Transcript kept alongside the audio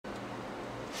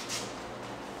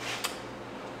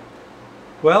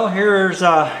Well, here's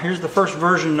the first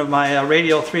version of my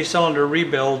Radial 3-cylinder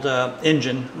rebuild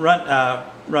engine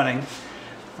running.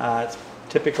 It's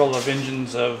typical of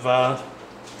engines of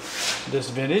this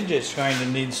vintage. It's going to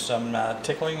need some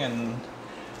tickling and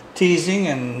teasing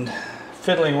and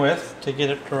fiddling with to get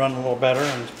it to run a little better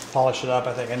and polish it up.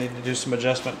 I think I need to do some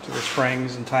adjustment to the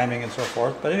springs and timing and so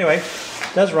forth. But anyway,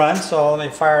 it does run, so let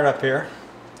me fire it up here.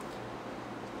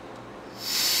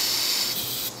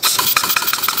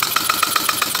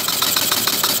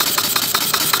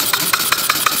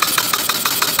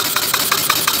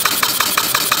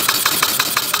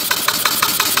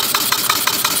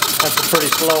 That's a pretty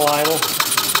slow idle.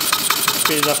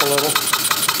 Speed it up a little.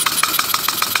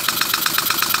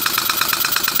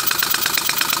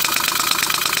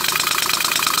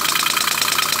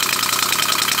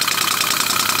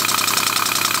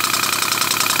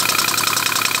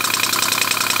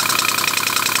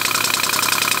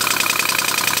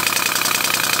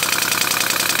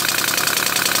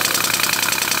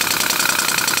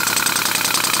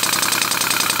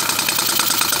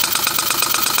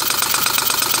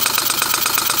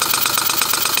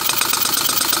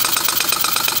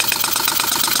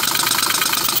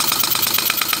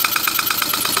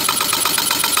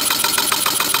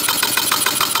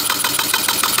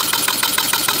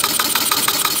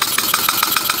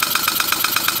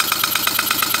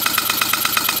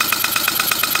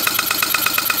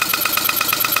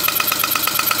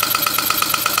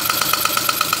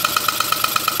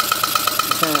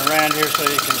 Turn around here so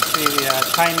you can see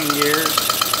the timing gears.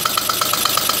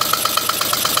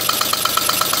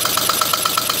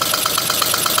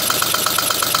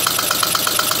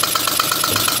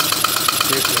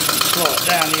 See if we can slow it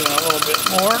down even a little bit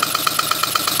more.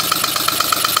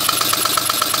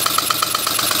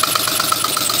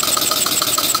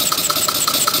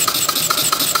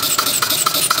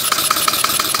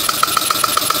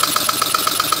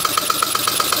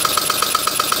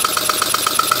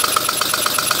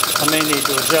 I may need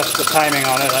to adjust the timing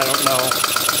on it, I don't know.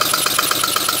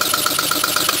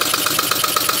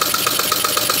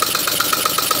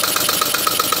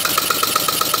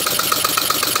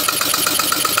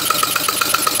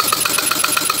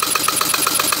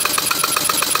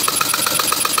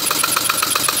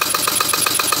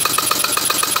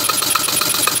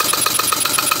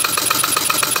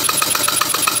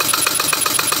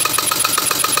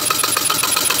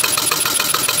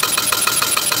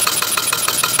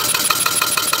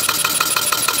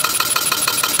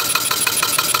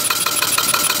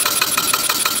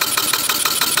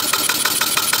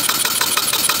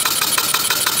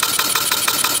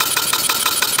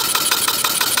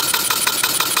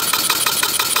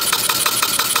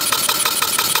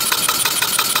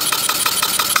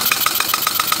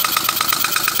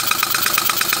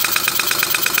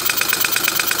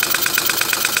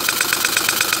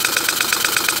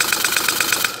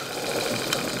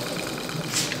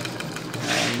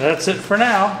 That's it for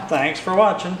now. Thanks for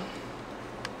watching.